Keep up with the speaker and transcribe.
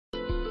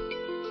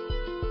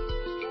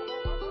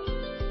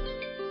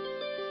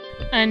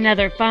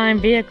Another fine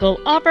vehicle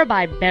offered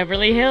by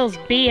Beverly Hills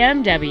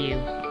BMW.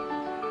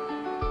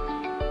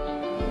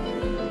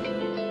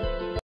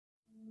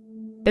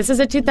 This is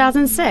a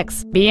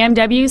 2006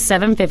 BMW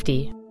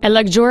 750, a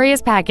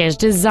luxurious package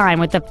designed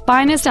with the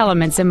finest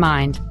elements in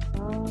mind.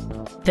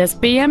 This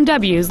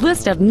BMW's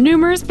list of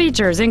numerous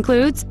features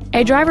includes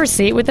a driver's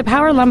seat with a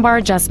power lumbar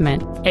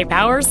adjustment, a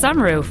power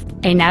sunroof,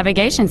 a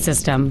navigation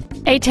system,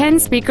 a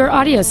 10-speaker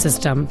audio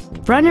system,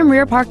 front and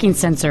rear parking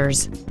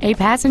sensors, a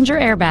passenger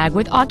airbag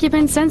with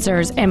occupant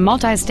sensors and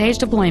multi-stage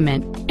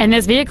deployment, and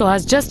this vehicle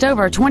has just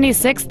over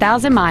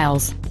 26,000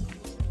 miles.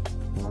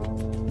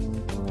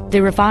 The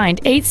refined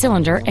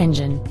 8-cylinder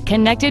engine,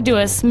 connected to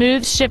a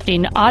smooth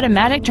shifting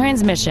automatic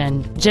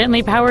transmission,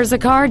 gently powers the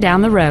car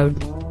down the road.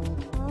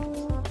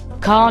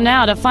 Call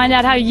now to find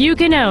out how you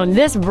can own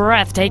this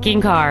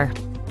breathtaking car.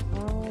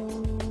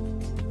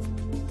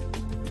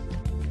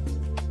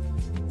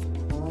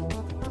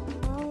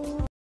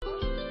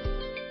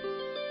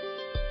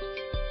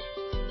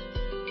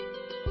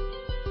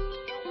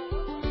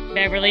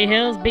 Beverly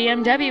Hills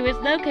BMW is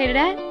located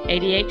at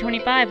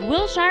 8825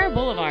 Wilshire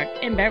Boulevard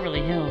in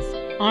Beverly Hills.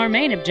 Our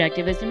main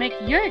objective is to make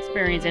your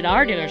experience at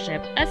our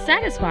dealership a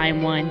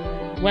satisfying one,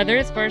 whether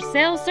it's for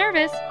sales,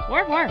 service,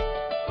 or work.